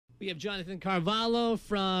We have Jonathan Carvalho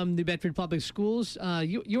from New Bedford Public Schools.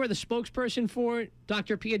 You are the spokesperson for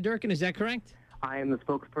Dr. Pia Durkin, is that correct? I am the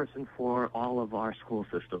spokesperson for all of our school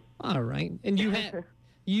system. All right. And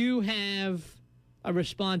you have a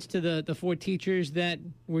response to the four teachers that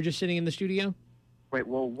were just sitting in the studio? Right.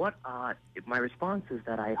 Well, my response is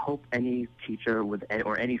that I hope any teacher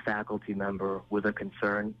or any faculty member with a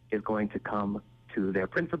concern is going to come to their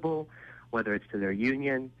principal, whether it's to their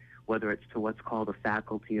union, whether it's to what's called a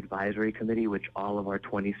faculty advisory committee, which all of our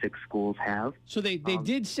 26 schools have. So they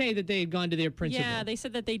did say that they had gone to their principal. Yeah, they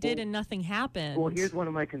said that they did and nothing happened. Well, here's one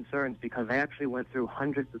of my concerns, because I actually went through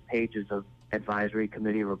hundreds of pages of advisory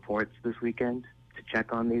committee reports this weekend to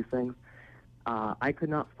check on these things. I could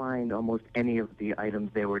not find almost any of the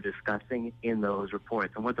items they were discussing in those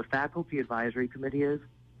reports. And what the faculty advisory committee is,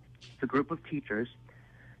 it's a group of teachers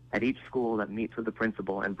at each school that meets with the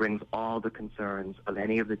principal and brings all the concerns of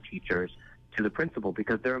any of the teachers to the principal,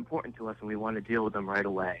 because they're important to us and we want to deal with them right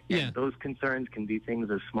away. Yeah. And those concerns can be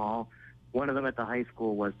things as small. One of them at the high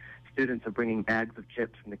school was students are bringing bags of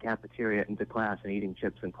chips from the cafeteria into class and eating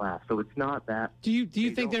chips in class. So it's not that. Do you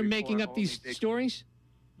think they're making up these stories?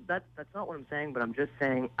 That's not what I'm saying, but I'm just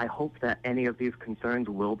saying I hope that any of these concerns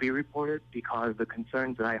will be reported, because the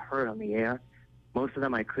concerns that I heard on the air, most of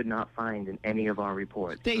them I could not find in any of our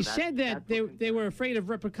reports. They said that they were afraid of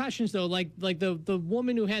repercussions, though. Like the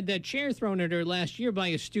woman who had that chair thrown at her last year by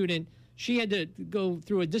a student, she had to go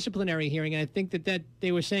through a disciplinary hearing. And I think that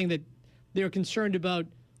they were saying that they were concerned about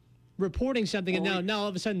reporting something, and now all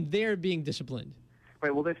of a sudden they're being disciplined.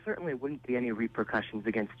 Right. Well, there certainly wouldn't be any repercussions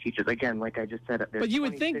against teachers. Again, like I just said, but you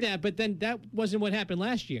would think that, but then that wasn't what happened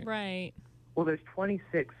last year. Right. Well, there's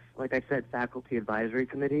 26, like I said, faculty advisory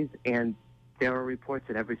committees, and there are reports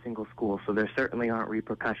at every single school, so there certainly aren't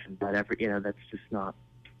repercussions. That's just not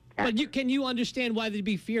accurate. But can you understand why they'd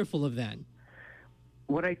be fearful of that?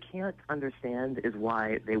 What I can't understand is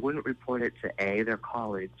why they wouldn't report it to A, their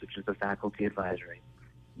colleagues, which is the faculty advisory,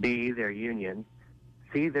 B, their union,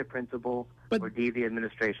 C, their principal, or D, the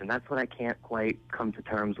administration. That's what I can't quite come to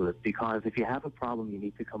terms with, because if you have a problem, you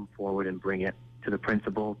need to come forward and bring it to the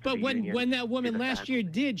principal. But when that woman last year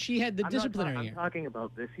did, she had the disciplinary hearing. I'm talking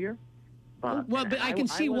about this year. But I can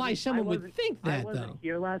see why someone would think that, I wasn't though.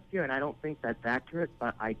 here last year, and I don't think that's accurate,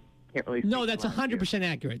 but I can't really... No, that's 100%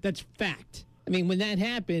 accurate. That's fact. I mean, when that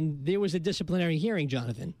happened, there was a disciplinary hearing,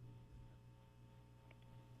 Jonathan.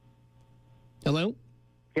 Hello?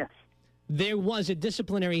 Yes. There was a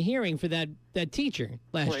disciplinary hearing for that teacher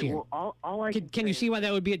last year. Well, all I can you see why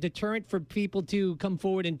that would be a deterrent for people to come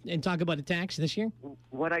forward and talk about attacks this year?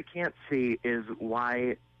 What I can't see is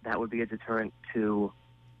why that would be a deterrent to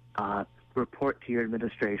report to your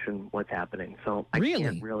administration what's happening. So I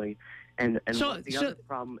can't really. And the other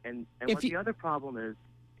problem, what the other problem is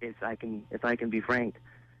if I can be frank,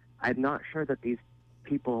 I'm not sure that these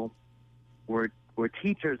people were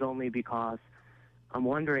teachers only because I'm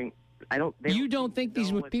wondering. You don't think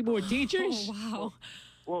these people were teachers? Oh, wow.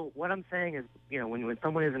 Well, what I'm saying is, when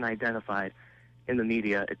someone isn't identified in the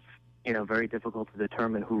media, it's very difficult to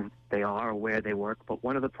determine who they are or where they work. But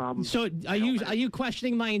one of the problems. So are you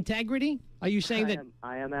questioning my integrity? Are you saying that?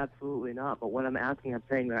 I am absolutely not. But what I'm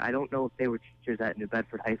saying that I don't know if they were teachers at New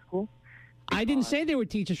Bedford High School. I didn't say they were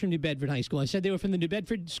teachers from New Bedford High School. I said they were from the New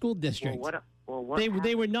Bedford School District.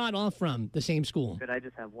 They were not all from the same school. Could I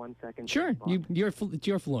just have 1 second? Sure. It's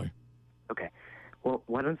your floor. Okay. Well,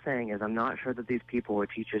 what I'm saying is I'm not sure that these people were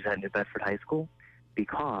teachers at New Bedford High School,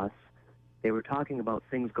 because they were talking about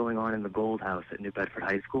things going on in the Gold House at New Bedford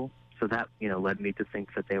High School. So that, led me to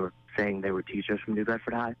think that they were saying they were teachers from New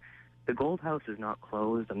Bedford High. The Gold House is not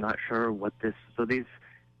closed. I'm not sure what this... So this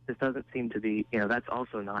doesn't seem to be... that's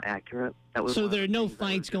also not accurate. So there are no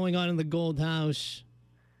fights going on in the Gold House?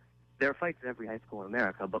 There are fights at every high school in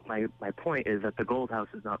America, but my point is that the Gold House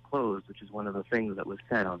is not closed, which is one of the things that was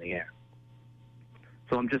said on the air.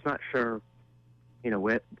 So I'm just not sure,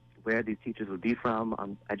 where these teachers would be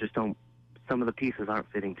from. I just don't... Some of the pieces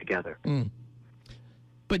aren't fitting together. Mm.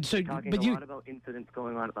 But so, talking a lot about incidents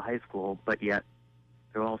going on at the high school, but yet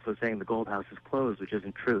they're also saying the Gold House is closed, which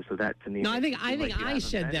isn't true. So that, to me... No, I think I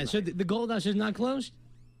said that. So the Gold House is not closed?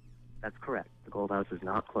 That's correct. The Gold House is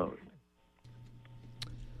not closed.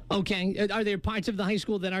 Okay. Are there parts of the high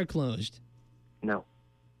school that are closed? No.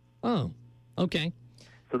 Oh, okay.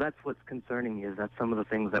 So that's what's concerning me, is that some of the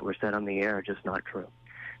things that were said on the air are just not true.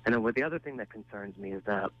 And then the other thing that concerns me is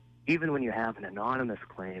that even when you have an anonymous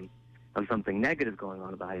claim of something negative going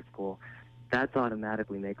on at the high school, that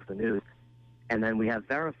automatically makes the news. And then we have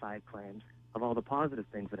verified claims of all the positive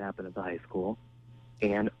things that happen at the high school,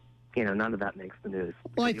 and none of that makes the news.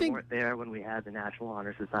 Well, I you think weren't there when we had the National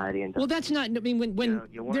Honor Society. And well, that's not. I mean, when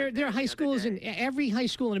you weren't there are high the other schools, and day. every high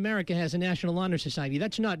school in America has a National Honor Society.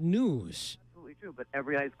 That's not news. Absolutely true. But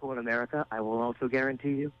every high school in America, I will also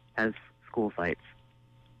guarantee you, has school fights.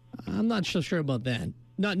 I'm not so sure about that.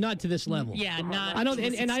 Not to this level. Yeah, not. I don't, to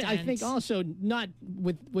this and I think extent. also not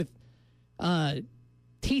with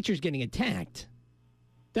teachers getting attacked.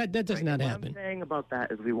 That does Right, not and happen. What I'm saying about that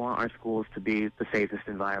is we want our schools to be the safest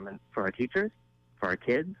environment for our teachers, for our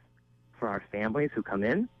kids, for our families who come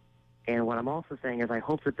in. And what I'm also saying is I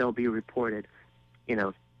hope that they'll be reported,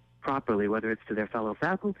 properly, whether it's to their fellow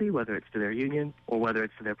faculty, whether it's to their union, or whether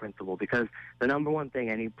it's to their principal. Because the number one thing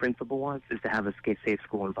any principal wants is to have a safe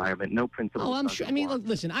school environment. No principal. Oh, I'm doesn't sure. I mean, want.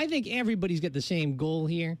 listen, I think everybody's got the same goal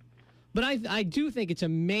here, but I do think it's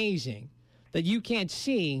amazing that you can't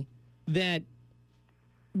see that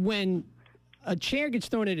when a chair gets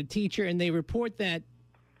thrown at a teacher and they report that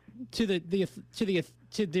to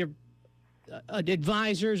their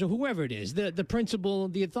advisors or whoever it is, the principal,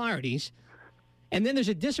 the authorities, and then there's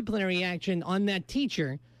a disciplinary action on that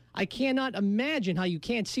teacher. I cannot imagine how you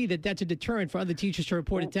can't see that that's a deterrent for other teachers to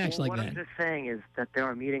report attacks like what that. I'm just saying is that there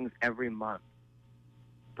are meetings every month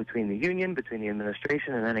between the union, between the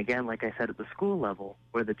administration, and then again, like I said, at the school level,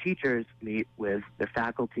 where the teachers meet with their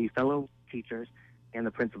faculty, fellow teachers, and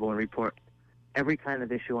the principal and report every kind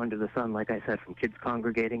of issue under the sun, like I said, from kids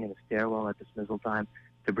congregating in a stairwell at dismissal time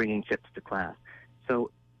to bringing chips to class.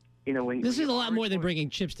 So, when This when is a you lot are more than reporting- bringing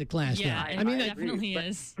chips to class. Yeah, now. it I mean, definitely but-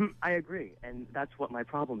 is. I agree, and that's what my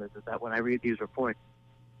problem is that when I read these reports,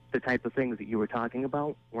 the type of things that you were talking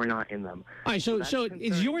about were not in them. all right. So that's is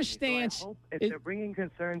concerning your me. So I stance? hope if it- they're bringing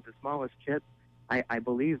concerns as small as chips, I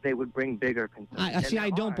believe they would bring bigger concerns. I see. And I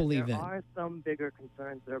don't believe there that. are some bigger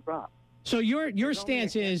concerns that are brought. So your only a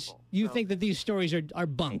stance is handful, you so- think that these stories are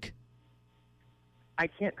bunk, I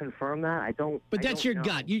can't confirm that. I don't. but I that's don't your know.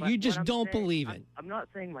 gut. You But you what just I'm don't saying- believe it. I'm not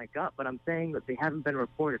saying my gut, but I'm saying that they haven't been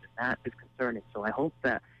reported, and that is concerning. So I hope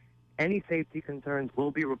that any safety concerns will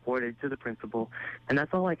be reported to the principal, and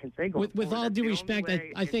that's all I can say. Going With forward. all That's due the only respect,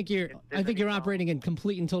 way I think you're if there's any problem. operating in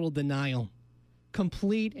complete and total denial.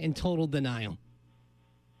 Complete and total denial.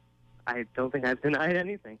 I don't think I've denied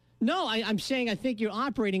anything. No, I'm saying I think you're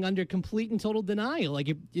operating under complete and total denial. Like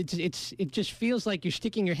it just feels like you're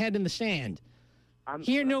sticking your head in the sand.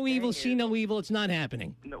 Hear What no I'm evil, saying see is- no evil. It's not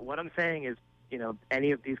happening. No, what I'm saying is,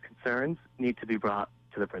 any of these concerns need to be brought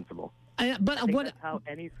to the principal. But I think what that's how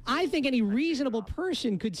any school I think any should be reasonable run.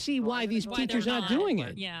 person could see why these Why teachers they're aren't not. doing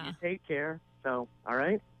it. Yeah. You take care. So, all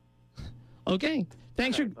right. Okay.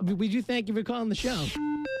 Thanks All right, for. bye-bye. We do thank you for calling the show.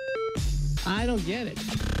 I don't get it.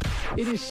 It is